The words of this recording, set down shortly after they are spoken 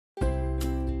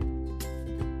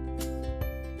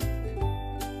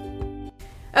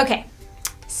Okay,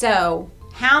 so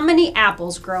how many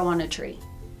apples grow on a tree?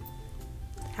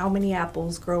 How many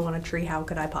apples grow on a tree? How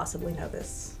could I possibly know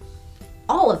this?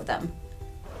 All of them.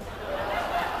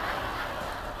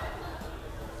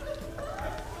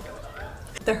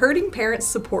 The Hurting Parents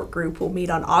Support Group will meet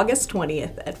on August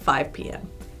 20th at 5 p.m.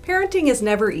 Parenting is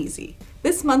never easy.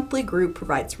 This monthly group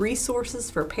provides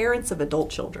resources for parents of adult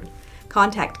children.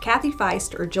 Contact Kathy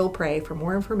Feist or Jill Prey for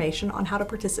more information on how to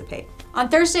participate. On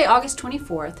Thursday, August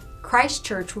 24th, Christ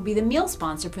Church will be the meal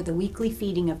sponsor for the weekly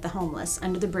feeding of the homeless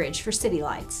under the bridge for City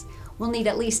Lights. We'll need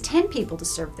at least 10 people to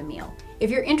serve the meal. If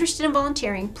you're interested in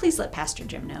volunteering, please let Pastor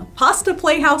Jim know. Pasta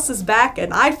Playhouse is back,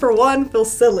 and I, for one, feel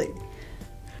silly.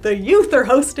 The youth are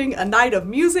hosting a night of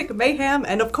music, mayhem,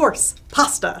 and of course,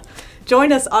 pasta.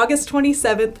 Join us August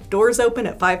 27th. Doors open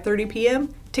at 5:30 p.m.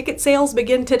 Ticket sales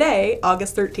begin today,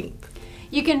 August 13th.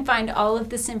 You can find all of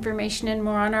this information and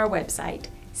more on our website,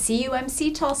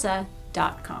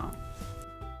 cumctulsa.com.